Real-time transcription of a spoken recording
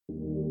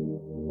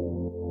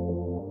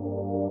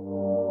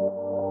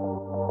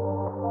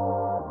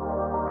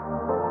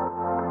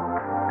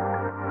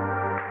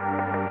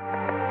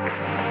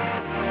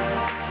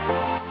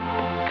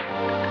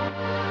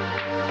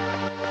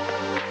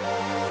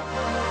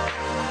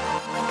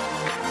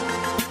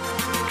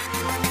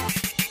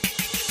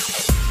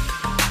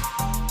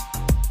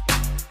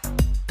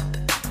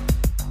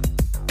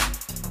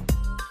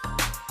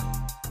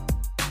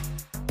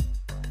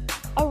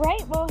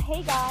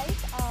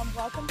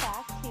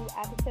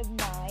episode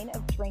 9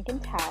 of Drink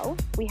and Tell.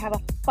 We have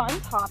a fun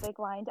topic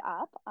lined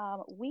up.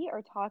 We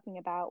are talking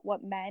about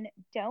what men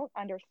don't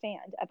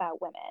understand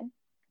about women.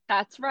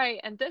 That's right.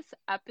 And this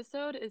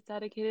episode is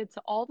dedicated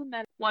to all the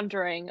men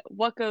wondering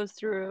what goes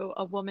through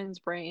a woman's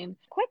brain.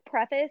 Quick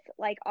preface,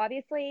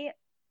 obviously,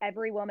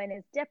 every woman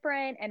is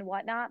different and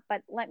whatnot,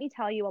 but let me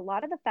tell you, a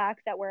lot of the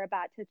facts that we're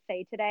about to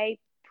say today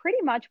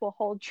pretty much will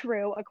hold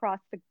true across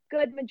the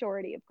good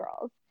majority of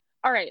girls.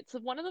 All right. So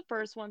one of the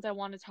first ones I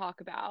want to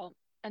talk about,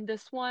 and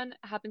this one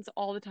happens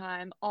all the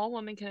time, all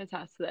women can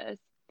attest to this,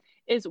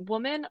 is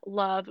women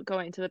love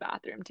going to the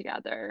bathroom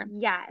together.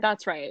 Yes.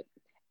 That's right.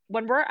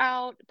 When we're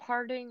out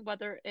partying,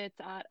 whether it's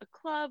at a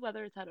club,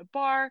 whether it's at a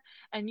bar,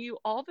 and you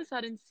all of a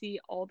sudden see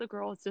all the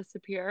girls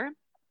disappear,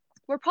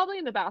 we're probably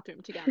in the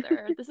bathroom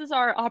together. This is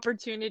our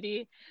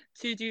opportunity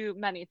to do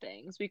many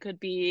things. We could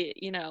be,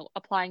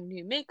 applying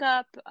new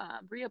makeup,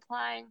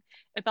 reapplying,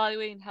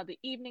 evaluating how the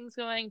evening's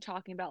going,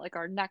 talking about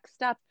our next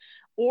step,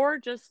 or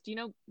just,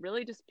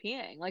 really just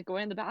peeing,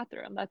 going to the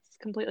bathroom. That's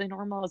completely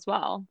normal as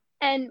well.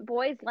 And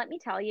boys, let me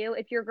tell you,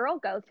 if your girl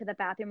goes to the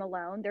bathroom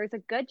alone, there's a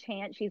good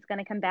chance she's going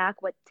to come back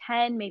with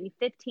 10, maybe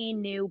 15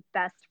 new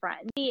best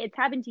friends. It's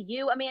happened to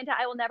you, Amanda.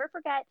 I will never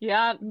forget.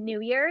 Yeah. New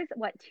Year's,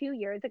 2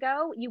 years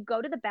ago, you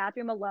go to the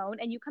bathroom alone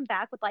and you come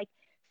back with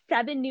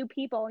 7 new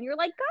people. And you're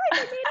like, guys,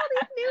 I made all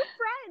these new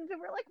friends.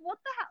 And we're like, what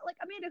the hell?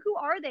 Amanda, who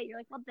are they? You're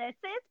like, well, this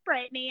is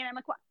Brittany. And I'm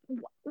like, what?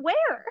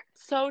 Where?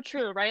 So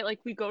true, right?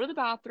 We go to the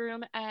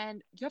bathroom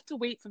and you have to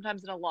wait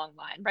sometimes in a long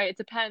line, right? It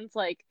depends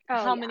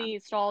how many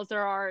stalls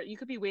there are. You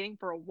could be waiting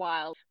for a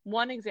while.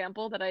 One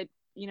example that I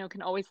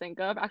can always think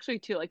of, actually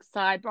two,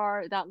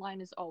 Sidebar, that line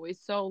is always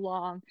so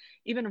long.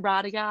 Even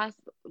Radagast,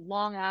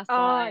 long ass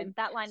line.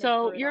 That line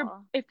so is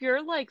brutal. if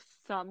you're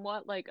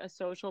somewhat a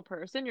social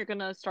person, you're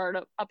gonna start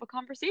up a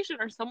conversation,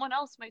 or someone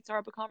else might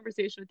start up a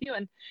conversation with you,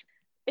 and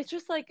it's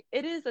just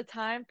it is a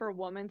time for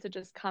women to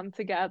just come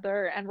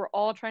together, and we're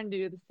all trying to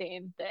do the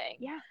same thing.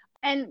 Yeah.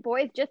 And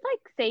boys, just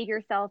save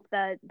yourself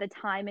the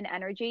time and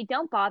energy.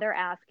 Don't bother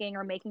asking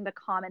or making the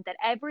comment that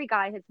every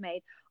guy has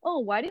made. Oh,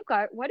 why do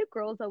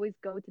girls always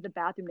go to the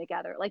bathroom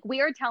together?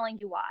 We are telling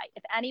you why.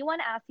 If anyone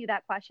asks you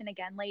that question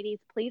again, ladies,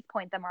 please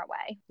point them our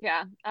way.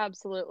 Yeah,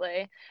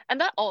 absolutely.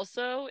 And that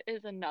also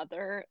is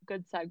another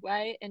good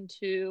segue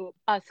into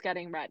us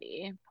getting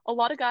ready. A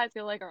lot of guys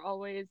are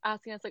always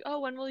asking us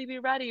oh, when will you be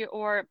ready?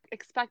 Or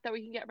expect that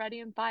we can get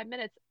ready in 5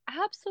 minutes.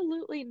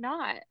 Absolutely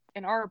not.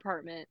 In our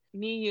apartment,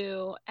 me,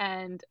 you,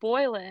 and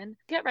Boylan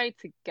get ready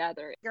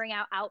together. Figuring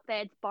out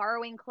outfits,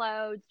 borrowing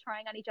clothes,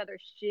 trying on each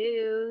other's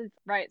shoes.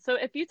 Right. So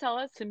if you tell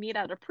us to meet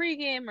at a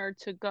pregame or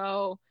to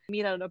go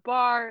meet at a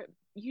bar,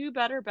 you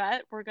better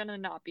bet we're going to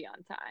not be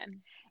on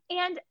time.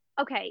 And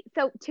okay,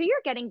 so to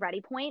your getting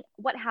ready point,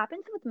 what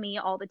happens with me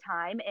all the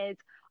time is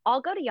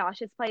I'll go to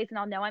Yasha's place and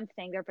I'll know I'm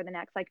staying there for the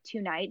next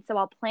 2 nights. So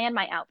I'll plan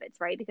my outfits,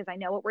 right? Because I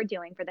know what we're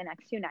doing for the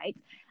next 2 nights.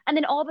 And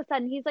then all of a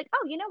sudden he's like,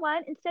 oh, you know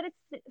what? Instead of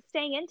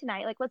staying in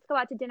tonight, let's go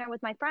out to dinner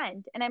with my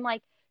friend. And I'm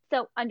like,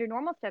 so under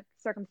normal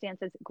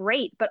circumstances,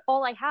 great. But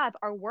all I have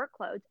are work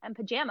clothes and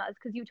pajamas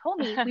because you told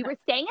me we were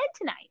staying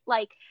in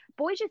tonight.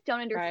 Boys just don't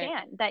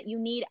understand that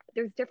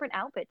there's different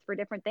outfits for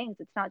different things.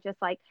 It's not just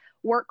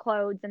work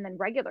clothes and then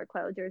regular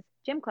clothes. There's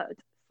gym clothes,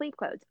 sleep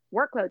clothes,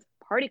 work clothes,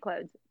 party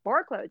clothes,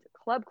 bar clothes,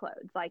 club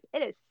clothes.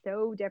 It is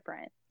so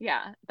different.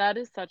 Yeah, that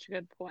is such a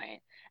good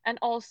point. And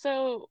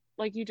also,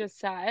 like you just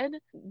said,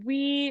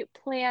 we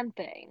plan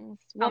things.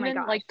 Women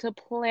like to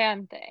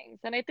plan things.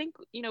 And I think,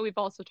 we've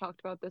also talked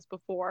about this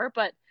before,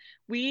 but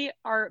we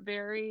are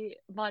very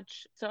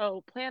much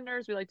so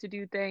planners. We like to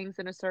do things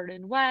in a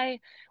certain way.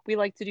 We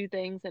like to do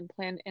things and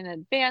plan in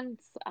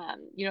advance.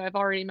 I've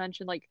already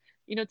mentioned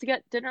to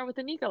get dinner with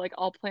Anika,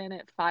 I'll plan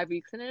it 5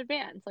 weeks in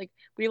advance.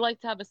 We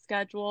like to have a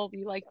schedule.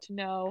 We like to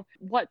know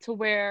what to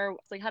wear,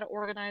 how to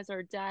organize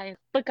our day.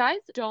 But guys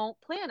don't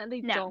plan, and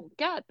they don't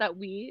get that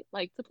we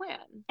like to plan.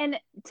 And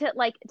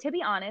to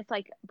be honest,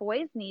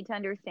 boys need to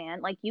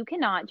understand, you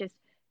cannot just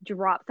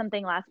drop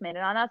something last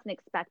minute on us and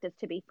expect us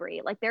to be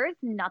free. There is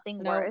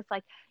nothing worse.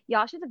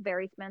 Yash is a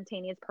very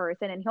spontaneous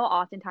person, and he'll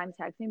oftentimes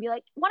text me and be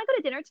like, want to go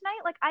to dinner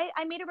tonight?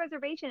 I made a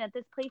reservation at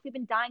this place we've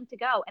been dying to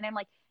go. And I'm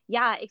like,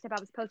 yeah, except I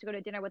was supposed to go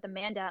to dinner with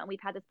Amanda and we've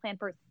had this plan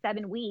for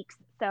 7 weeks.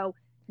 So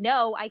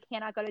no, I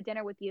cannot go to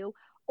dinner with you.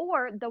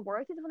 Or the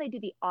worst is when they do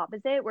the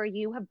opposite, where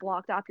you have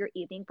blocked off your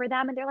evening for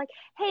them and they're like,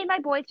 hey, my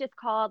boys just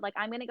called.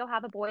 I'm going to go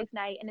have a boys'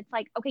 night. And it's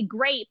okay,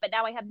 great. But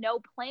now I have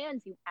no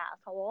plans, you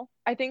asshole.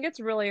 I think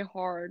it's really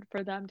hard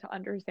for them to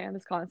understand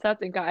this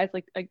concept. And guys,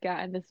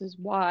 again, this is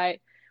why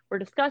we're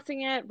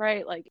discussing it,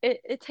 right?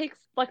 It takes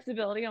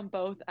flexibility on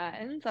both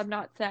ends. I'm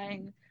not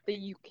saying that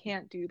you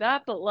can't do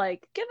that, but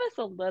give us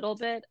a little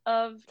bit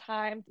of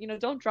time.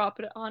 Don't drop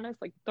it on us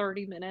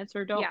 30 minutes,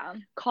 or don't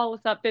call us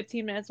up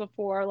 15 minutes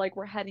before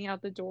we're heading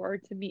out the door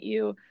to meet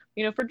you,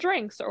 for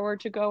drinks or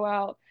to go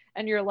out,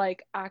 and you're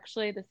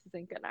actually this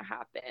isn't gonna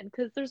happen.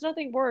 Because there's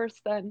nothing worse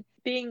than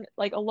being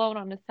alone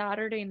on a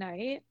Saturday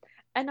night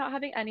and not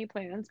having any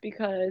plans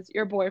because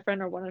your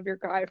boyfriend or one of your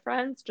guy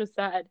friends just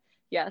said,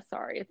 yeah,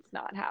 sorry, it's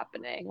not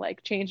happening.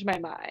 Like, change my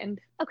mind.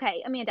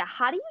 Okay, Amanda,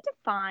 how do you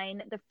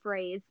define the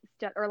phrase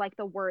stood or like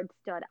the word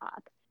stood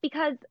up?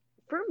 Because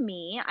for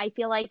me, I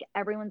feel like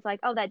everyone's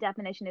like, oh, that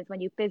definition is when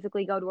you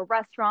physically go to a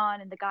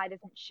restaurant and the guy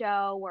doesn't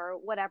show or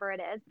whatever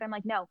it is. But I'm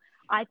like, no,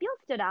 I feel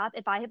stood up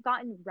if I have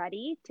gotten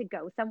ready to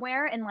go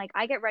somewhere and like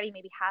I get ready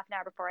maybe half an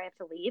hour before I have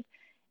to leave.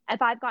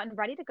 If I've gotten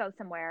ready to go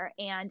somewhere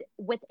and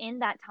within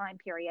that time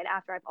period,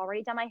 after I've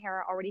already done my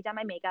hair, already done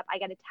my makeup, I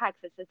get a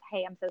text that says,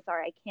 hey, I'm so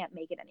sorry, I can't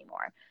make it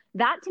anymore.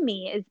 That to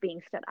me is being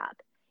stood up.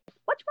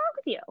 What's wrong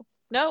with you?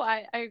 No,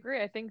 I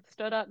agree. I think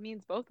stood up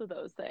means both of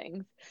those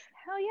things.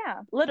 Hell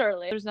yeah.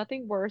 Literally, there's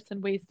nothing worse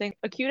than wasting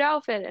a cute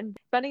outfit and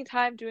spending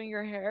time doing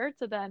your hair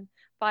to then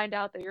find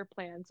out that your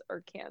plans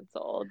are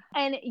canceled.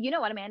 And you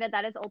know what, Amanda?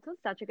 That is also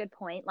such a good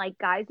point. Like,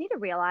 guys need to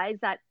realize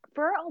that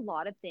for a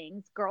lot of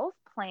things, girls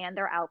plan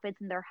their outfits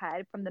in their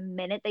head from the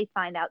minute they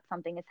find out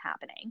something is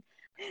happening.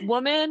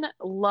 Women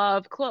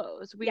love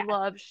clothes. We Yes.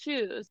 love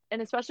shoes.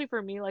 And especially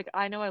for me, like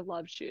I know I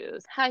love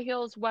shoes. High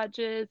heels,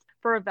 wedges.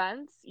 For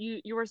events,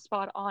 you were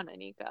spot on,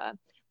 Anika.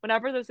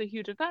 Whenever there's a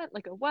huge event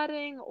like a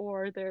wedding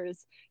or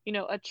there's,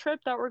 a trip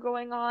that we're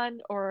going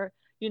on or,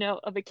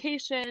 a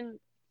vacation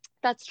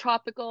that's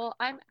tropical,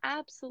 I'm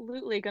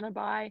absolutely going to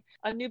buy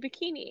a new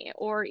bikini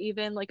or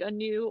even like a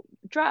new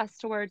dress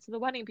to wear to the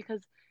wedding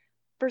because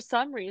for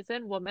some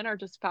reason, women are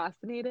just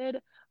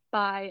fascinated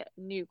by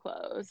new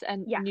clothes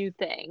and Yes. new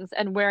things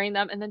and wearing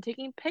them and then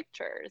taking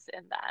pictures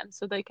in them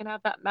so they can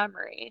have that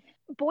memory.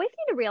 Boys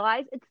need to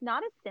realize it's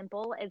not as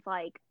simple as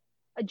like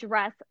a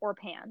dress or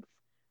pants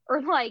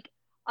or like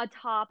a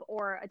top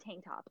or a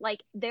tank top. Like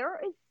there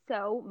is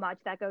so much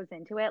that goes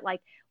into it.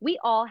 Like we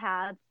all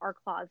have our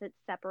closets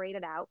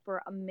separated out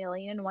for a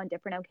million and one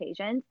different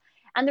occasions.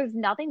 And there's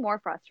nothing more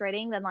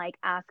frustrating than like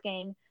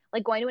asking,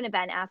 like going to an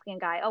event, asking a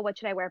guy, oh, what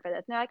should I wear for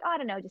this? And they're like, oh, I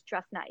don't know, just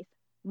dress nice.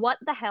 What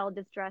the hell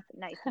does dress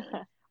nice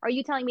mean? Are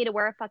you telling me to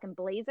wear a fucking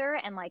blazer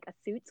and like a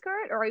suit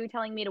skirt? Or are you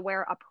telling me to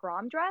wear a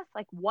prom dress?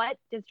 Like, what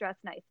does dress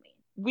nice mean?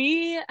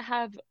 We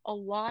have a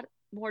lot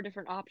more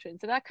different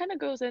options. And that kind of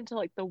goes into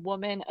like the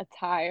woman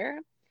attire.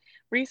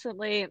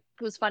 Recently, it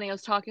was funny. I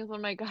was talking with one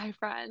of my guy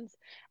friends,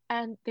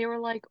 and they were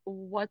like,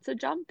 what's a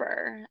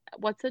jumper?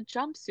 What's a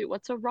jumpsuit?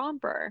 What's a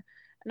romper?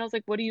 And I was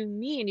like, what do you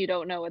mean you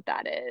don't know what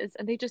that is?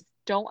 And they just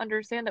don't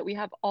understand that we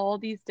have all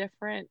these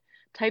different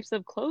types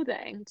of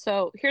clothing.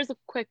 So here's a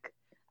quick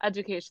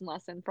education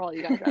lesson for all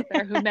you guys out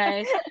there who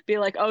may be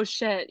like, oh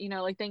shit,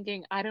 like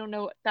thinking, I don't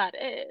know what that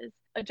is.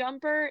 A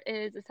jumper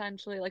is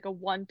essentially like a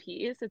one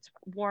piece. It's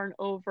worn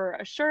over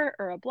a shirt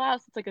or a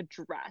blouse. It's like a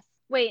dress.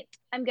 Wait,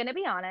 I'm gonna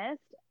be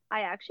honest.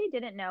 I actually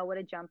didn't know what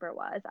a jumper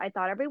was. I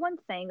thought everyone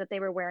saying that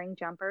they were wearing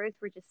jumpers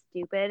were just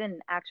stupid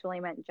and actually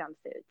meant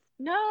jumpsuits.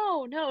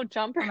 No,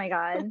 jumper. Oh my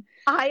God.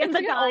 I am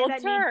the guy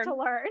that needs to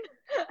learn.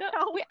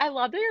 No, wait, I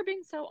love that you're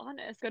being so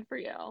honest. Good for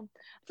you.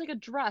 It's like a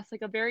dress,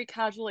 like a very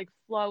casual, like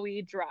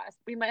flowy dress.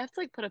 We might have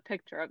to like put a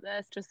picture of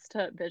this just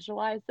to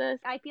visualize this.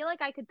 I feel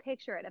like I could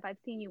picture it if I've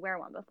seen you wear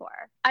one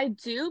before. I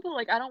do, but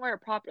like I don't wear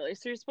it properly.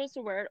 So you're supposed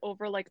to wear it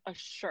over like a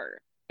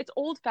shirt. It's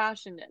old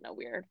fashioned in a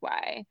weird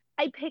way.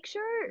 I picture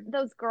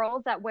those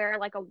girls that wear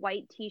like a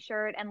white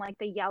t-shirt and like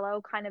the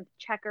yellow kind of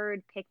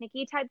checkered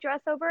picnicky type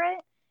dress over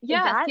it.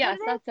 Yes,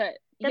 that's it.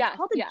 That's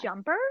called a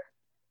jumper?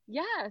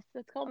 Yes,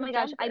 that's called a jumper. Oh my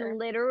gosh, I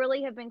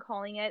literally have been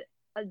calling it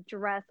a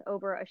dress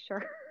over a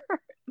shirt.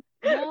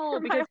 No,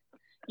 because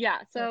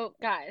so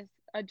guys,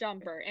 a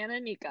jumper and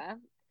Anika,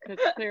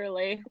 because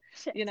clearly,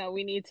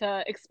 we need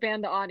to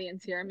expand the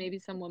audience here. Maybe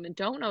some women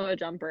don't know what a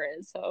jumper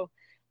is. So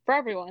for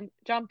everyone,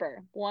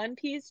 jumper, one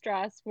piece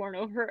dress worn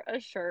over a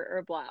shirt or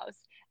a blouse.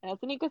 And as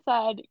Anika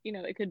said,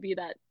 it could be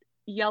that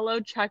yellow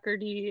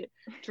checkered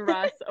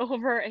dress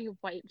over a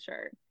white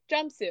shirt.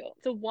 Jumpsuit.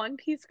 It's a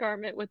one-piece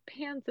garment with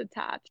pants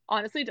attached.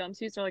 Honestly,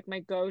 jumpsuits are like my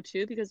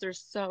go-to because they're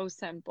so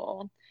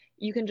simple.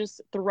 You can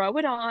just throw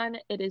it on.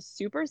 It is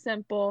super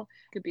simple.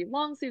 It could be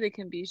long sleeve, it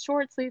can be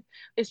short sleeve.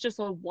 It's just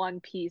a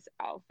one-piece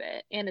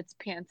outfit and it's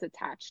pants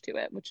attached to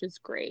it, which is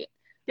great.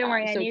 Don't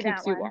worry, I so need it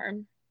keeps that you one.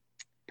 Warm.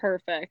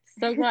 Perfect.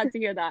 So glad to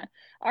hear that.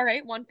 All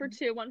right, one for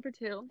two.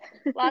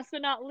 Last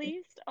but not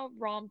least, a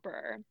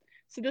romper.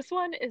 So this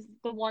one is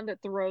the one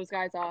that throws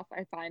guys off,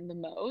 I find the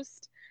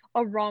most.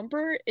 A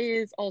romper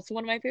is also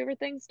one of my favorite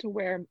things to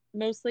wear,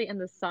 mostly in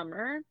the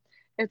summer.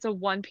 It's a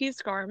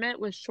one-piece garment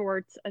with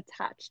shorts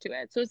attached to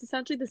it. So it's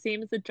essentially the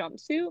same as a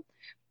jumpsuit,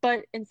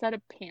 but instead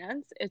of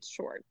pants, it's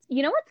shorts.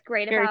 You know what's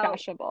great Very about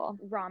fashionable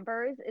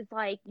rompers is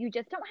like you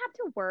just don't have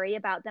to worry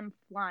about them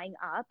flying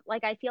up.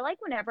 Like I feel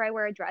like whenever I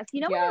wear a dress,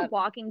 when you're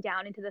walking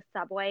down into the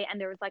subway and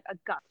there's like a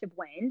gust of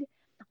wind,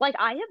 like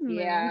I have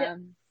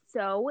mooned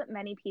so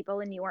many people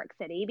in New York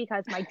City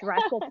because my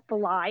dress will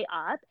fly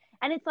up.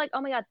 And it's like,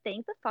 oh my God,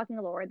 thank the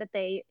fucking Lord that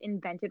they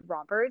invented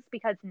rompers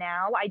because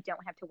now I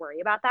don't have to worry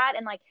about that.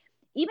 And like,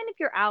 even if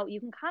you're out, you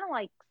can kind of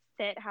like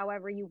sit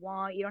however you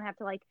want. You don't have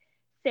to like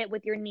sit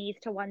with your knees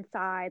to one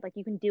side. Like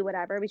you can do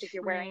whatever because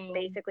you're wearing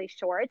basically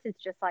shorts.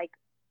 It's just like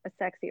a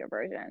sexier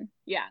version.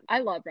 Yeah, I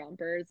love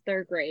rompers.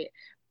 They're great.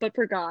 But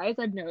for guys,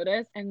 I've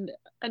noticed, and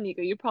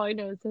Anika, you probably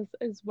noticed this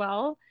as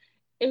well,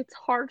 it's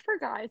hard for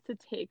guys to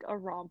take a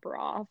romper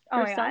off Oh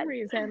for my some God.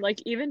 reason.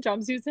 Like even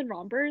jumpsuits and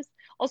rompers,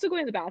 also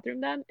going to the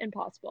bathroom then,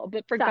 impossible.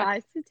 But for Sucks.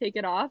 guys to take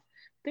it off,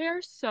 they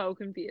are so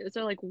confused.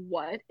 They're like,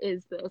 what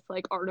is this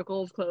like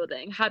article of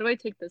clothing? How do I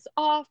take this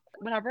off?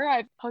 Whenever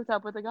I've hooked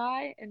up with a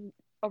guy in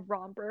a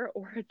romper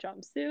or a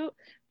jumpsuit,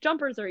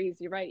 jumpers are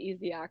easy, right?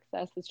 Easy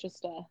access. It's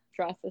just a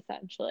dress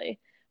essentially.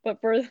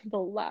 But for the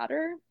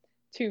latter,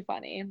 too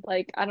funny.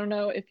 Like, I don't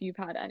know if you've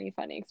had any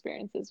funny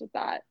experiences with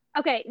that.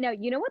 Okay, no,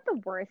 you know what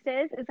the worst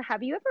is? Is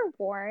have you ever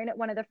worn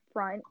one of the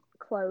front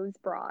closed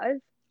bras?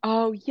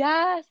 Oh,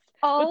 yes,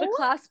 with the Oh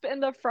clasp in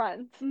the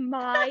front.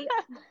 my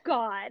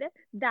God.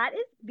 That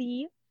is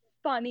the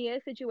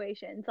funniest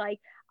situations. Like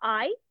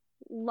I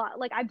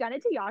like I've done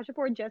it to Yash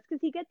before just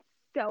because he gets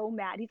so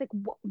mad. He's like,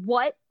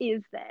 what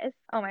is this?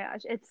 Oh my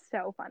gosh, it's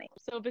so funny.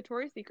 So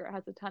Victoria's Secret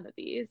has a ton of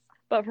these,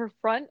 but for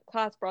front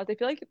clasp bras, I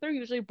feel like they're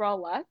usually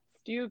bralettes.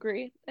 Do you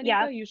agree,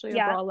 Yeah, Anika? Usually a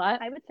yeah, bralette.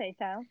 I would say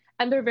so.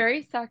 And they're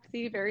very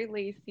sexy, very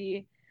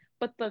lacy,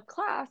 but the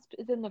clasp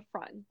is in the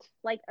front.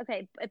 Like,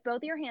 okay, if both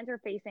of your hands are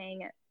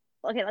facing,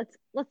 okay,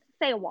 let's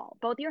say a wall.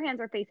 Both of your hands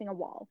are facing a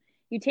wall.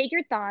 You take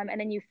your thumb and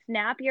then you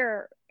snap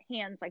your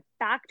hands like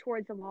back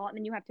towards the wall, and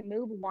then you have to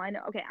move one.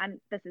 Okay,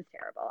 this is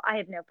terrible. I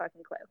have no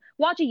fucking clue.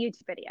 Watch a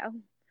YouTube video.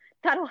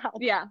 That'll help.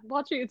 Yeah,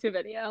 watch a YouTube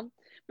video.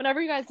 Whenever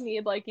you guys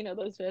need like,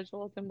 those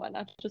visuals and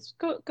whatnot, just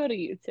go to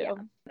YouTube.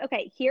 Yeah.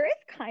 Okay, here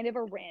is kind of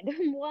a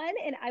random one,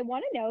 and I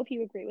want to know if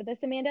you agree with this,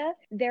 Amanda.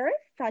 There is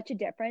such a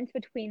difference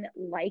between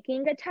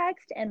liking a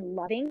text and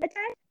loving a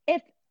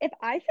text. If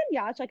I send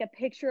Yash like a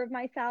picture of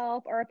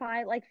myself, or if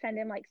I like send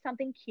him like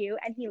something cute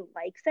and he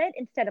likes it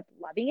instead of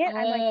loving it,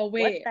 I'm like,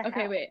 wait. what the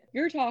Okay, hell? wait.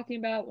 You're talking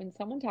about when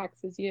someone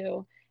texts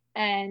you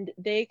and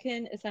they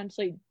can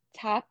essentially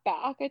tap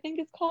back, I think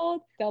it's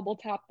called, double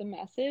tap the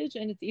message,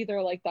 and it's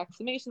either like the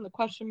exclamation, the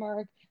question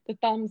mark, the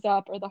thumbs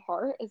up, or the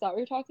heart. Is that what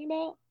you're talking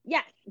about?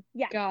 Yes,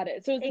 yes, Got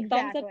it. So is the thumbs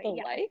up exactly. the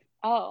Yes. like?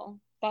 Oh,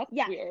 that's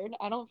Yes. weird.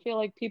 I don't feel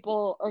like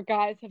people or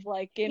guys have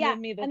like given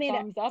me the Amanda,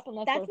 thumbs up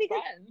unless that's we're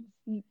because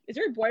friends. Is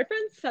your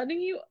boyfriend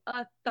sending you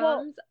a well,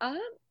 thumbs up?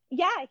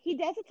 yeah, he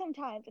does it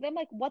sometimes. And I'm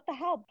like, what the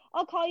hell?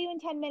 I'll call you in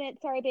 10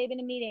 minutes. Sorry, babe, in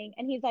a meeting.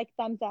 And he's like,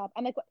 thumbs up.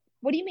 I'm like,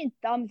 what do you mean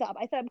thumbs up?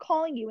 I said, I'm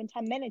calling you in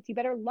 10 minutes. You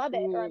better love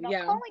it or Ooh, I'm not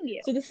yeah. calling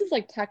you. So this is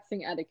like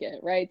texting etiquette,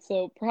 right?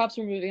 So perhaps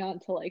we're moving on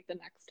to like the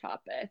next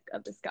topic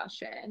of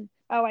discussion.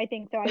 Oh, I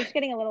think so. I was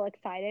getting a little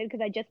excited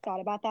because I just thought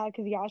about that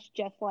because Yash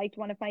just liked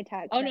one of my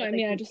texts. Oh And no, I I was like,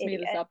 mean I you just made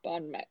idiot. this up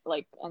on my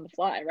like on the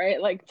fly, right?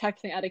 Like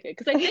texting etiquette.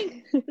 Because I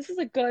think this is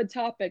a good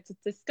topic to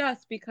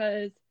discuss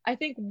because I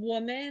think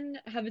women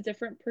have a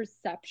different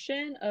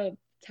perception of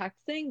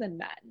texting than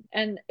men.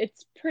 And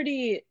it's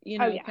pretty,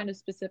 Oh, yeah. kind of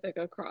specific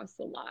across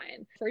the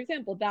line. For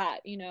example,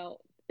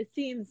 it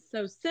seems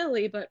so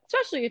silly, but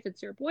especially if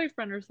it's your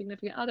boyfriend or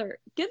significant other,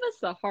 give us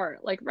the heart.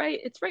 Like, right?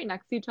 It's right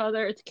next to each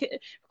other. It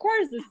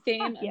requires the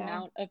same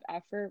amount of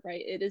effort,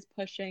 right? It is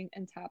pushing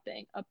and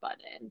tapping a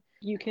button.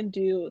 You can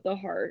do the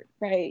heart,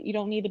 right? You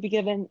don't need to be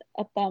given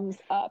a thumbs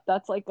up.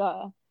 That's like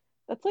a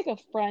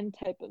friend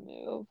type of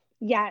move.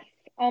 Yes.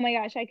 Oh my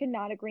gosh, I could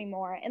not agree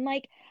more. And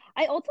like,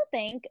 I also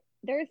think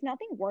there's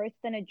nothing worse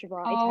than a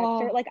dry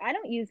texter. Like, I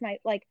don't use my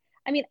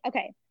I mean,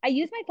 okay, I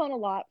use my phone a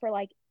lot for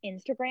like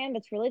Instagram.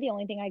 That's really the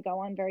only thing I go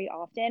on very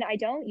often. I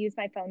don't use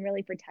my phone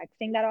really for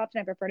texting that often.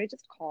 I prefer to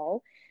just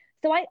call.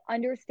 So I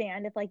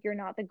understand if like you're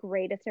not the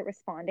greatest at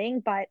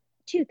responding, but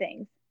two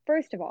things.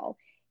 First of all,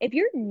 if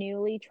you're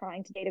newly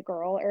trying to date a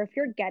girl or if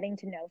you're getting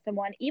to know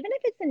someone, even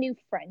if it's a new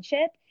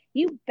friendship,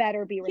 you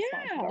better be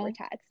responsive over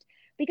text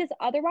because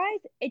otherwise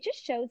it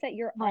just shows that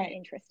you're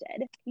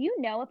uninterested. You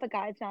know if a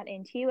guy's not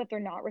into you if they're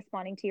not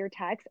responding to your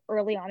text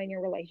early on in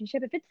your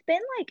relationship. If it's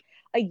been like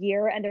a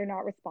year and they're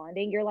not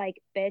responding, you're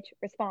like, bitch,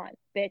 respond,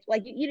 bitch.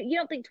 Like you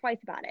don't think twice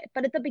about it.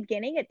 But at the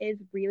beginning, it is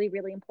really,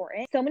 really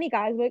important. So many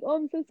guys are like, oh,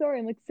 I'm so sorry.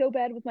 I'm like so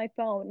bad with my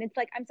phone. And it's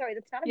like, I'm sorry,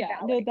 that's not a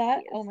valid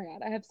excuse. Oh my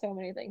God, I have so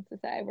many things to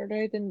say. Where do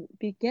I even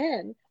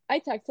begin? I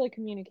text to like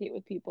communicate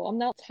with people. I'm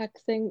not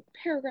texting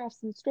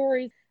paragraphs and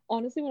stories.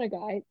 Honestly, when a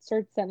guy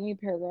starts sending me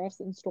paragraphs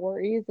and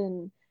stories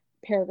and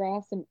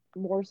paragraphs and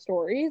more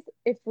stories,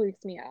 it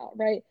freaks me out,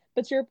 right?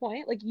 But to your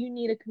point, like you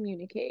need to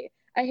communicate.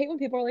 I hate when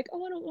people are like,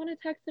 oh, I don't want to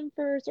text him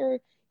first, or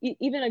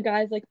even a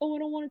guy's like, oh, I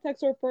don't want to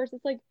text her first.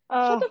 It's like,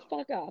 shut the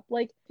fuck up.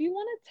 Like, if you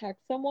want to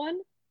text someone,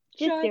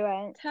 just do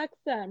it. Text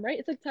them, right?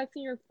 It's like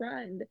texting your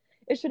friend.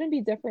 It shouldn't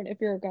be different if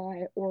you're a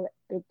guy or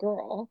a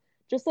girl.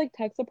 Just like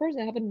text a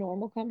person, have a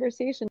normal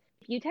conversation.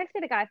 If you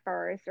texted a guy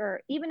first,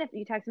 or even if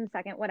you text him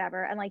second,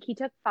 whatever, and like he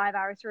took 5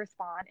 hours to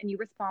respond and you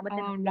respond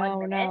within 1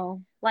 minute,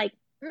 like,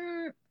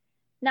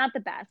 not the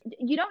best.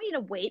 You don't need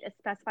to wait a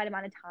specified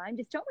amount of time.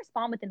 Just don't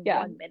respond within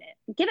 1 minute.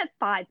 Give it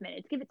 5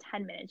 minutes. Give it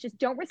 10 minutes. Just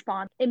don't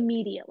respond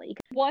immediately.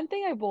 One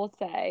thing I will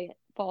say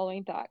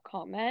following that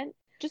comment,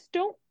 just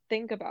don't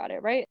think about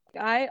it, right?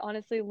 I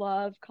honestly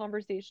love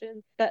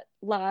conversations that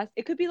last.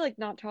 It could be like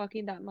not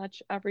talking that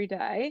much every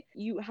day.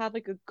 You have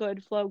like a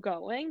good flow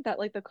going that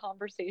like the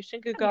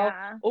conversation could go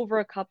over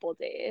a couple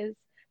days.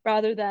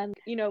 rather than,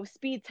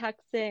 speed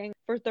texting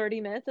for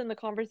 30 minutes and the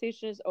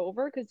conversation is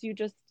over because you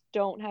just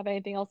don't have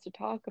anything else to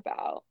talk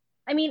about.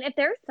 I mean, if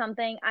there's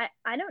something,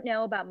 I don't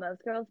know about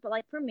most girls, but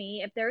like for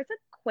me, if there's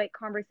a quick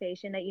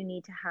conversation that you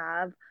need to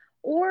have,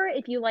 or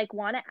if you like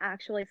want to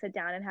actually sit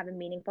down and have a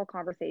meaningful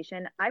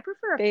conversation, I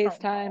prefer a phone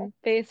call.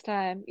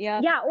 FaceTime.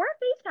 Yep. Yeah, or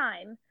a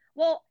FaceTime.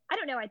 Well, I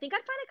don't know. I think I'd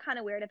find it kind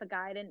of weird if a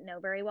guy I didn't know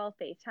very well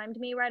FaceTimed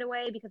me right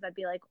away because I'd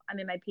be like, I'm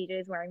in my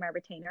PJs wearing my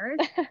retainers.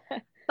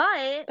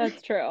 But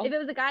That's true. if it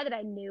was a guy that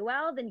I knew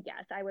well, then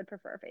yes, I would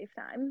prefer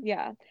FaceTime.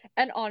 Yeah.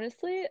 And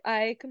honestly,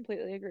 I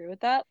completely agree with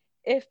that.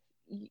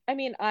 I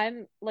mean,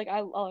 I'm like,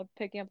 I love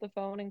picking up the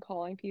phone and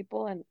calling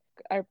people, and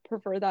I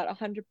prefer that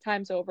 100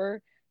 times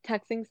over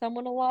texting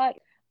someone a lot.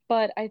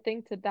 But I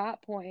think to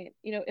that point,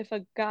 if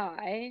a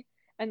guy,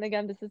 and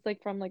again, this is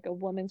like from like a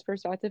woman's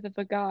perspective, if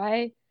a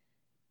guy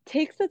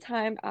takes the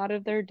time out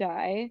of their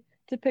day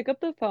to pick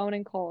up the phone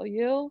and call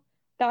you,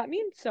 that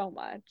means so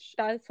much.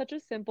 That is such a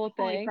simple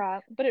Holy thing,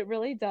 crap. but it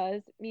really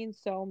does mean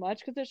so much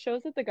because it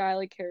shows that the guy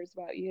like cares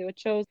about you. It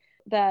shows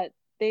that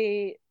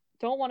they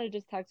don't want to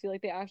just text you,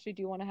 like they actually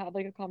do want to have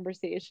like a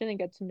conversation and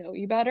get to know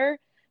you better.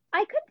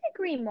 I couldn't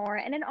agree more.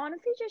 And it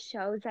honestly just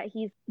shows that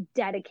he's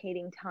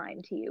dedicating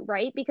time to you,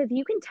 right? Because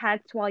you can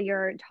text while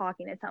you're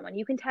talking to someone.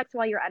 You can text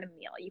while you're at a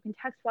meal. You can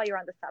text while you're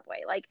on the subway.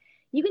 Like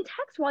you can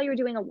text while you're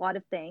doing a lot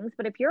of things.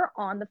 But if you're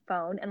on the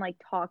phone and like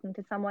talking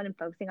to someone and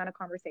focusing on a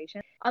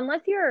conversation,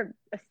 unless you're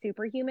a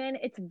superhuman,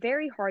 it's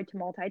very hard to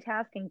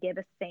multitask and give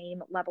a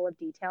same level of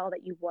detail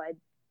that you would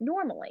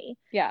normally.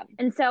 Yeah.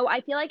 And so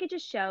I feel like it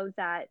just shows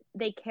that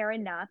they care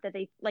enough that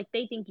they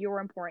think you're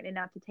important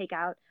enough to take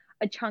out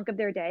a chunk of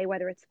their day,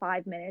 whether it's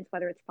 5 minutes,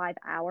 whether it's 5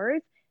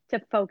 hours,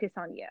 to focus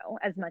on you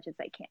as much as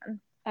they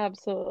can.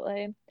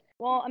 Absolutely.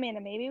 Well,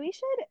 Amanda, maybe we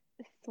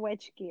should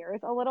switch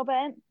gears a little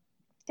bit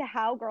to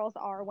how girls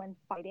are when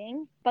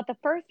fighting. But the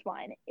first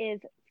one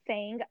is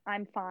saying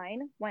I'm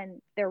fine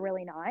when they're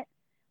really not.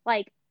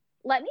 Like,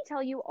 let me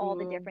tell you all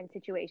the different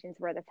situations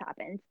where this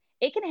happens.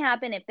 It can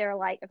happen if they're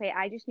like, okay,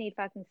 I just need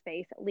fucking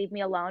space. Leave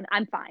me alone.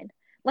 I'm fine.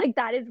 Like,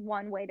 that is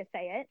one way to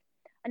say it.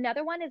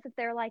 Another one is if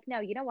they're like, no,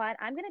 you know what?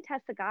 I'm going to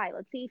test the guy.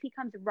 Let's see if he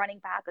comes running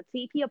back. Let's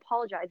see if he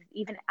apologizes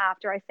even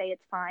after I say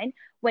it's fine.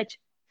 Which,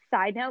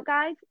 side note,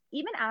 guys,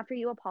 even after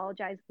you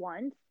apologize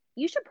once,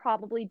 you should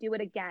probably do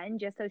it again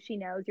just so she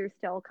knows you're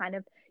still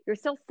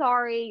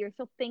sorry, you're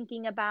still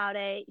thinking about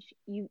it.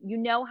 You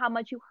know how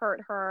much you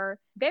hurt her.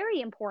 Very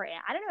important.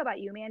 I don't know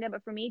about you, Amanda,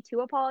 but for me, 2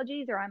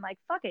 apologies or I'm like,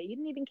 fuck it, you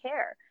didn't even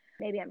care.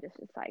 Maybe I'm just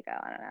a psycho.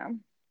 I don't know.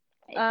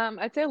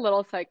 I'd say a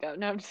little psycho.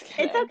 No, I'm just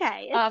kidding. It's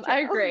okay. It's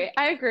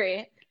I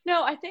agree.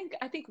 No, I think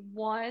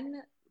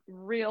one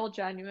real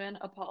genuine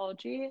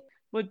apology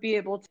would be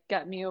able to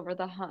get me over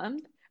the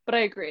hump. But I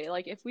agree.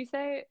 Like if we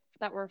say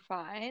that we're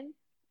fine,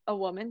 a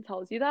woman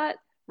tells you that,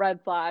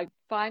 red flag.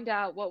 Find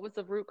out what was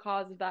the root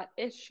cause of that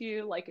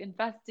issue, like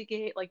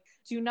investigate, like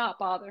do not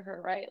bother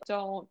her, right?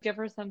 Don't give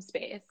her some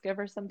space, give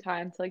her some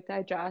time to like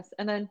digest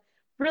and then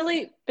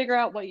really figure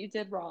out what you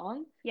did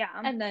wrong. Yeah.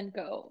 And then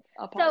go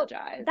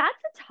apologize. So that's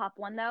a tough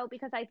one though,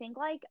 because I think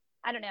like,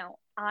 I don't know,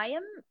 I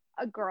am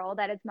a girl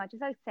that as much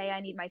as I say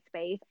I need my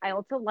space, I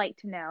also like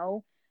to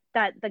know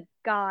that the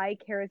guy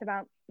cares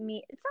about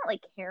me. It's not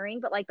like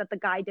caring, but like that the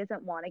guy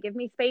doesn't want to give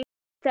me space.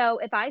 So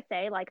if I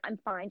say like I'm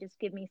fine, just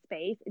give me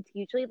space, it's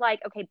usually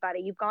like, okay,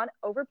 buddy, you've gone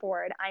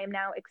overboard. I am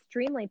now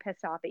extremely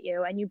pissed off at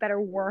you and you better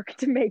work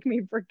to make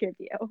me forgive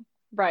you.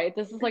 Right.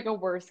 This is like a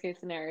worst case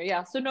scenario.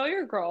 Yeah. So know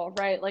your girl,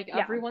 right? Like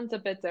everyone's a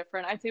bit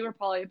different. I'd say we're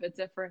probably a bit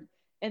different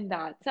in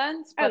that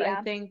sense, but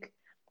I think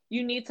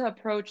you need to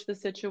approach the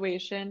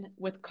situation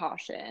with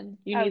caution.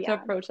 You need to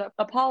approach that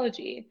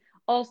apology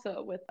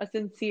also with a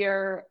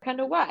sincere kind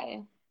of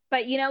way.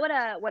 But you know what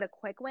a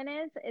quick win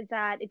is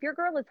that if your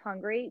girl is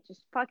hungry,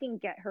 just fucking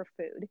get her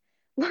food.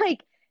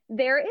 Like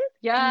there is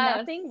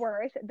nothing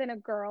worse than a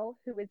girl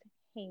who is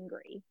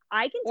hangry.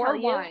 I can tell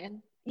you. Or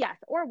wine. Yes,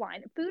 or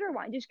wine, food or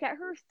wine. Just get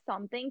her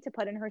something to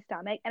put in her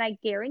stomach, and I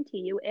guarantee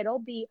you it'll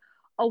be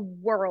a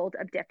world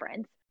of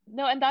difference.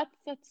 No, and that's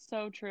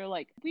so true.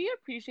 Like we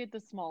appreciate the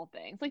small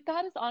things. Like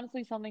that is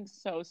honestly something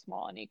so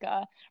small,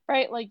 Anika,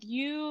 right? Like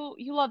you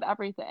love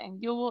everything.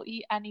 You will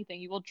eat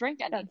anything. You will drink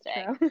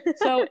anything.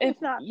 So if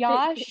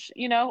Yash,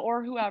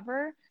 or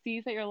whoever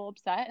sees that you're a little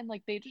upset and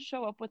like they just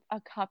show up with a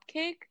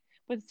cupcake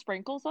with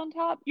sprinkles on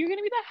top, you're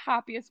gonna be the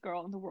happiest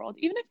girl in the world,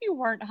 even if you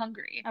weren't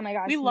hungry. Oh my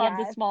gosh, we love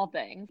the small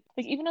things.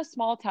 Like even a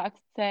small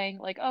text saying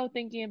like, oh,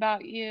 thinking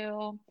about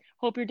you,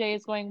 hope your day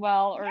is going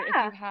well, or if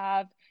you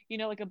have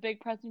like a big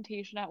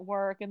presentation at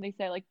work and they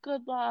say like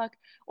good luck,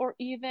 or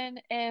even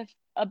if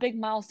a big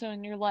milestone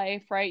in your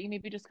life, right, you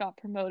maybe just got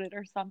promoted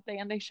or something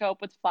and they show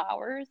up with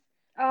flowers.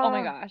 Oh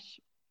my gosh,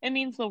 it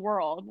means the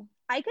world.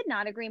 I could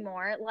not agree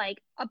more. Like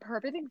a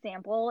perfect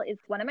example is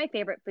one of my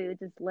favorite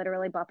foods is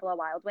literally Buffalo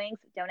Wild Wings.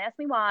 Don't ask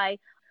me why.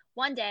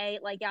 One day,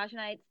 like Yash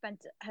and I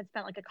had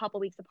spent like a couple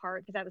weeks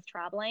apart because I was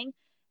traveling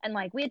and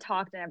like we had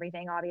talked and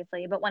everything,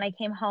 obviously. But when I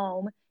came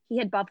home, he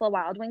had Buffalo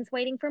Wild Wings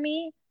waiting for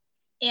me.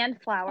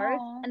 and flowers,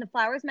 Aw. and the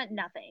flowers meant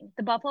nothing.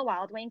 The Buffalo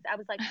Wild Wings, I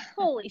was like,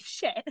 holy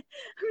shit.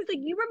 I was like,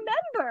 you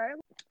remember.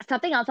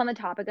 Something else on the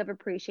topic of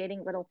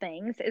appreciating little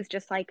things is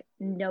just like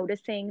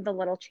noticing the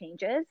little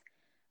changes.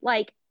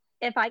 Like,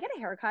 if I get a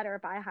haircut or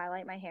if I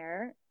highlight my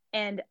hair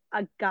and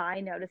a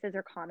guy notices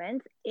or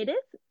comments, it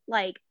is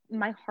like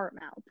my heart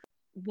melts.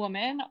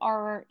 Women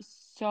are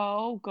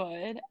so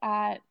good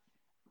at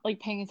like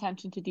paying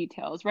attention to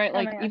details, right? Oh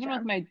Like my gosh, even yeah.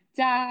 with my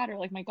dad or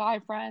like my guy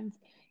friends,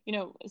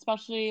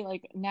 especially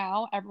like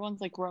now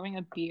everyone's like growing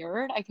a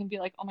beard. I can be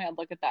like, oh my God,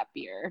 look at that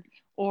beard.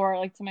 Or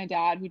like to my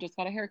dad who just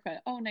got a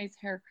haircut, oh, nice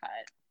haircut.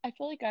 I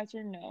feel like guys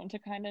are known to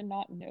kind of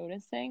not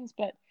notice things,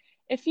 but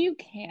if you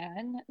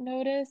can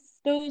notice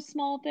those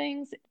small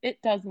things,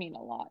 it does mean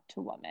a lot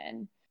to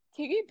women.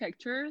 Taking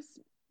pictures,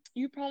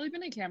 you've probably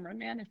been a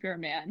cameraman if you're a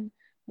man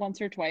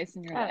once or twice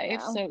in your Oh life.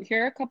 yeah. So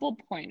here are a couple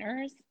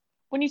pointers.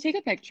 When you take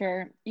a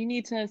picture, you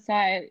need to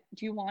decide,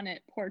 do you want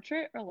it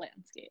portrait or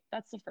landscape?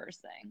 That's the first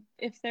thing.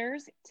 If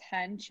there's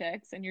 10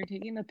 chicks and you're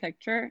taking the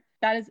picture,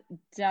 that is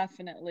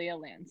definitely a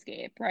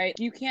landscape, right?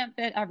 You can't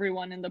fit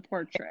everyone in the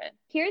portrait.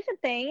 Here's the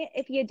thing,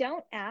 if you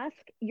don't ask,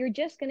 you're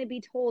just going to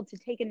be told to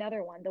take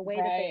another one the way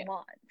that they Right.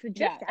 want. So just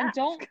Yeah. And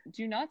ask.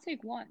 do not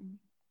take one.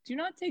 Do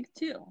not take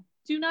two.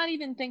 Do not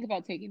even think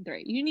about taking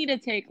three. You need to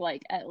take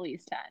like at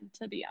least 10,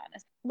 to be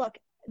honest. Look,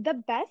 the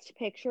best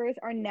pictures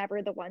are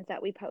never the ones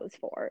that we pose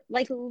for,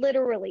 like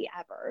literally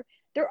ever.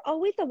 They're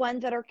always the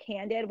ones that are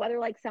candid, whether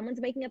like someone's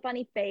making a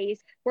funny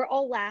face, we're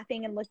all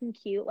laughing and looking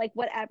cute, like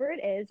whatever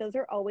it is, those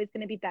are always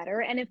going to be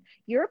better. And if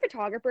you're a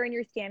photographer and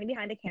you're standing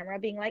behind a camera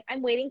being like,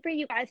 I'm waiting for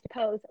you guys to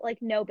pose, like,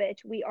 no,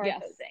 bitch, we are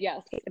Yes, posing.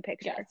 yes, Take the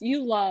picture. yes.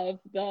 You love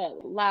the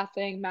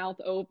laughing, mouth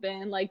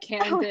open, like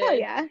Oh, hell candid.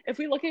 yeah. If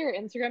we look at your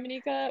Instagram,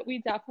 Anika, we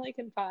definitely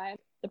can find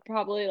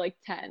probably like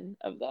 10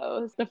 of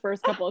those, the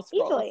first Oh, couple of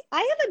scrolls. easily. I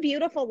have a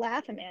beautiful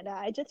laugh, Amanda.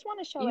 I just want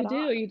to show it You off.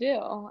 do, you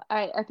do.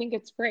 I think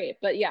it's great.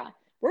 But yeah,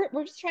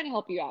 we're just trying to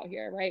help you out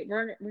here, right?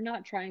 We're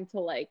not trying to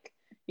like,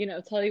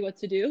 tell you what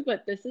to do,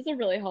 but this is a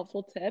really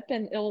helpful tip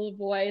and it'll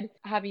avoid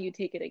having you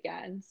take it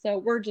again. So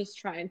we're just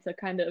trying to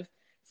kind of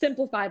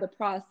simplify the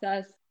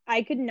process.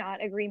 I could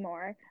not agree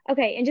more.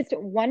 Okay, and just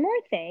one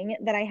more thing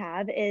that I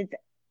have is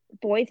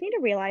boys need to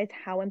realize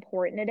how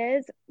important it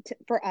is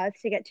for us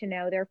to get to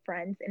know their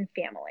friends and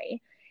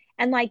family.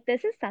 And like,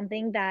 this is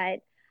something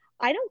that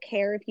I don't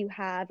care if you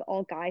have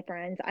all guy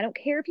friends, I don't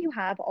care if you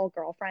have all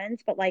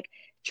girlfriends, but like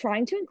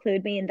trying to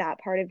include me in that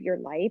part of your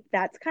life,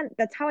 that's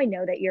how I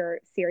know that you're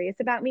serious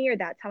about me, or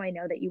that's how I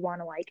know that you want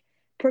to like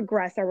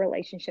progress our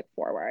relationship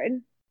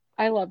forward.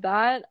 I love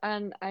that.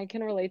 And I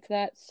can relate to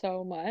that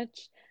so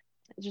much.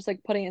 Just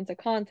like putting into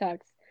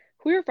context,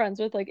 who you're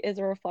friends with like is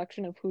a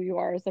reflection of who you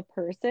are as a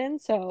person.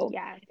 So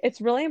Yes.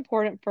 it's really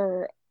important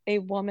for a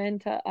woman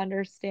to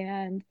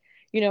understand,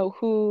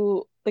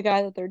 who the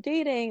guy that they're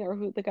dating or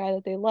who the guy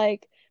that they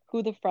like,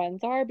 who the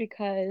friends are,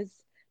 because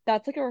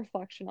that's like a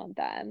reflection on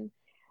them.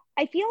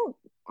 I feel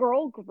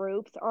girl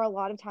groups are a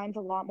lot of times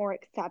a lot more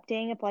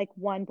accepting if like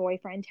one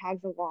boyfriend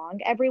tags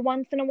along every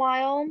once in a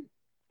while.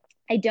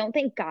 I don't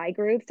think guy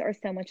groups are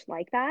so much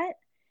like that.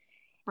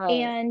 Right.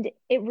 And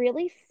it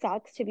really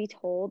sucks to be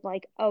told,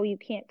 like, oh, you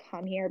can't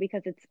come here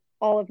because it's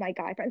all of my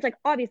guy friends. Like,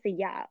 obviously,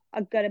 yeah,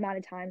 a good amount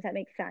of times that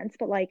makes sense.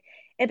 But like,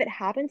 if it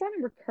happens on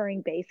a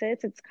recurring basis,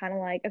 it's kind of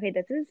like, okay,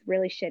 this is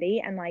really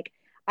shitty. And like,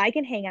 I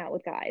can hang out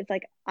with guys.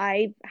 Like,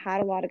 I've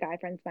had a lot of guy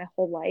friends my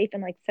whole life,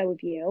 and like, so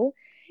have you.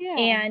 Yeah.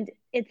 And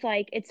it's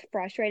like, it's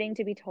frustrating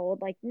to be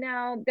told, like,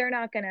 no, they're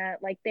not gonna,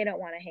 like, they don't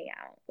want to hang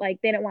out. Like,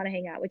 they don't want to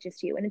hang out with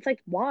just you. And it's like,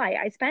 why?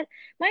 I spent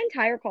my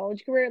entire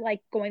college career, like,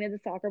 going to the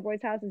soccer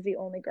boys' house as the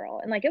only girl.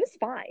 And like, it was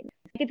fine.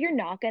 Like, if you're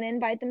not gonna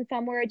invite them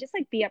somewhere, just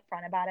like be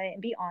upfront about it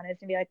and be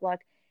honest and be like, look,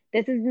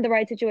 this isn't the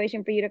right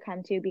situation for you to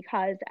come to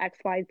because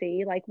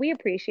XYZ. Like, we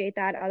appreciate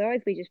that.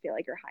 Otherwise, we just feel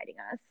like you're hiding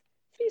us.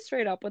 Be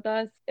straight up with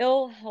us.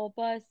 It'll help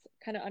us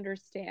kind of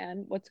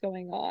understand what's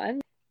going on.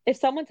 If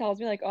someone tells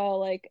me like, oh,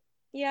 like,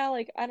 yeah,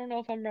 like I don't know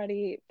if I'm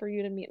ready for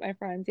you to meet my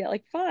friends yet,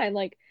 like fine,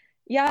 like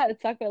yeah,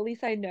 it sucks, but at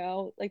least I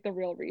know like the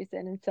real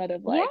reason instead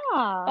of like,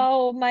 Yeah.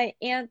 oh, my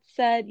aunt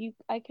said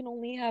I can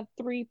only have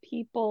 3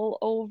 people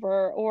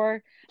over,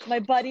 or my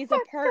buddy's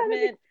That's not an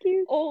apartment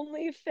excuse.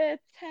 only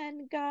fits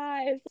 10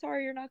 guys.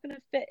 Sorry, you're not gonna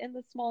fit in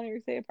the small New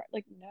York City apartment.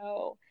 Like,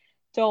 no,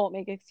 don't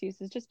make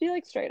excuses. Just be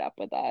like straight up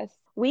with us.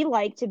 We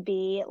like to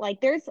be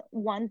like, there's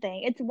one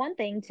thing, it's one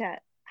thing to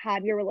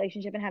have your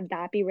relationship and have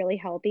that be really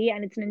healthy,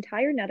 and it's an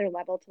entire another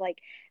level to like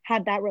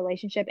have that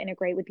relationship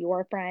integrate with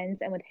your friends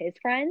and with his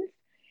friends.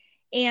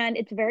 And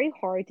it's very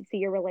hard to see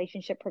your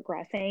relationship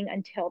progressing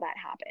until that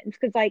happens,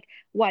 because like,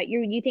 what,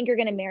 you think you're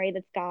going to marry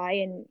this guy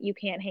and you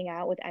can't hang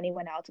out with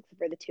anyone else except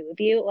for the two of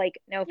you? Like,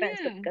 no offense,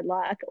 but Yeah. good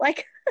luck.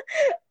 Like,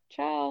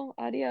 Ciao,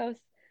 adios.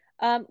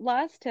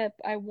 Last tip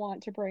I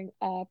want to bring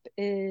up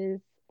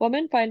is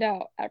women find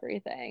out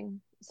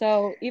everything.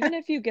 So even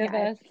if you give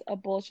yes. us a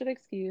bullshit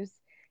excuse,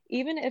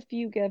 even if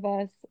you give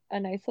us a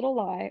nice little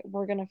lie,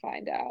 we're gonna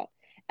find out.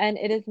 And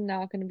it is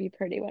not going to be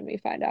pretty when we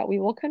find out. We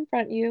will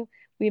confront you.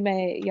 We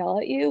may yell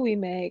at you. We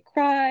may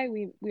cry.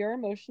 We are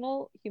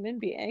emotional human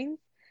beings.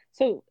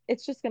 So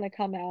it's just going to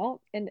come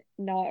out in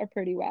not a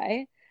pretty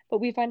way, but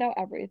we find out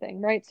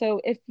everything, right?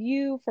 So if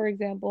you, for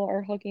example,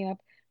 are hooking up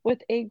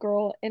with a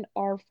girl in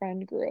our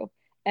friend group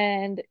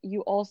and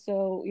you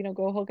also,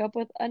 go hook up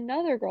with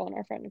another girl in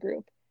our friend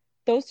group,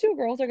 those two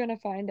girls are going to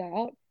find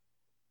out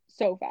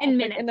so In fast, like in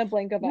minutes. the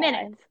blink of an eye.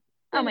 Minutes.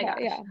 Oh Blink my of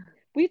an eye, gosh. yeah.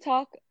 We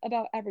talk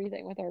about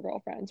everything with our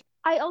girlfriends.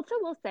 I also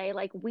will say,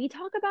 like, we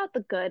talk about the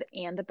good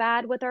and the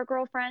bad with our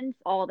girlfriends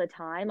all the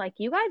time. Like,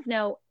 you guys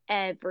know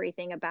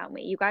everything about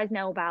me. You guys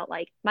know about,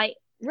 like, my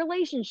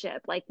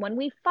relationship, like, when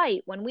we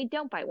fight, when we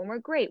don't fight, when we're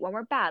great, when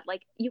we're bad.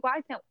 Like, you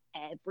guys know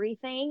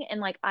everything. And,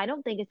 like, I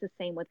don't think it's the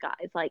same with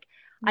guys. Like,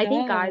 I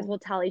think guys No. will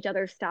tell each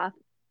other stuff.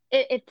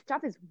 If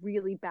stuff is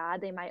really bad,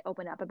 they might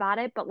open up about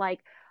it. But, like,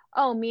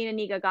 oh, me and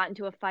Anika got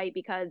into a fight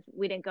because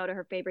we didn't go to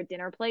her favorite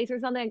dinner place or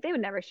something. Like, they would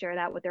never share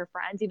that with their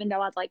friends, even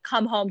though I'd like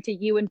come home to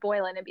you and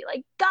Boylan and be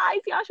like, guys,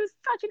 Yash was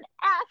such an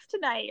ass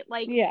tonight.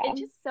 Like, Yeah. it's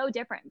just so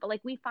different. But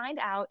like, we find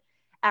out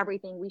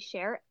everything. We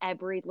share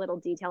every little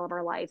detail of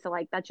our life. So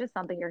like, that's just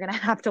something you're gonna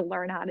have to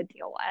learn how to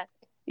deal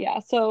with. Yeah.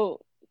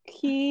 So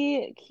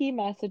key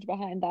message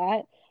behind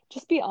that.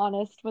 Just be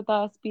honest with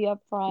us, be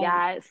upfront,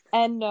 Yes.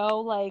 and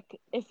know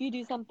like if you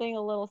do something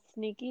a little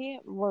sneaky,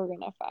 we're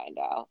gonna find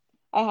out.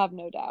 I have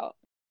no doubt.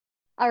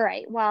 All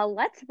right. Well,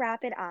 let's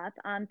wrap it up.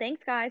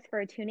 Thanks, guys,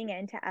 for tuning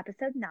in to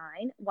episode 9,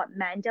 What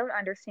Men Don't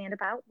Understand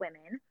About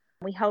Women.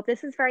 We hope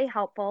this is very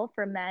helpful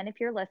for men if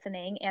you're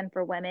listening, and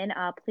for women,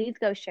 please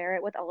go share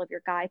it with all of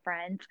your guy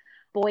friends,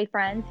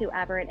 boyfriends,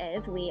 whoever it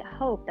is. We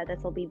hope that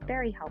this will be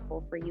very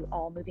helpful for you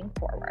all moving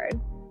forward.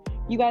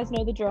 You guys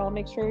know the drill.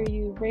 Make sure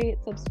you rate,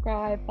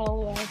 subscribe,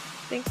 follow us.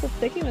 Thanks for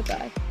sticking with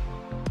us.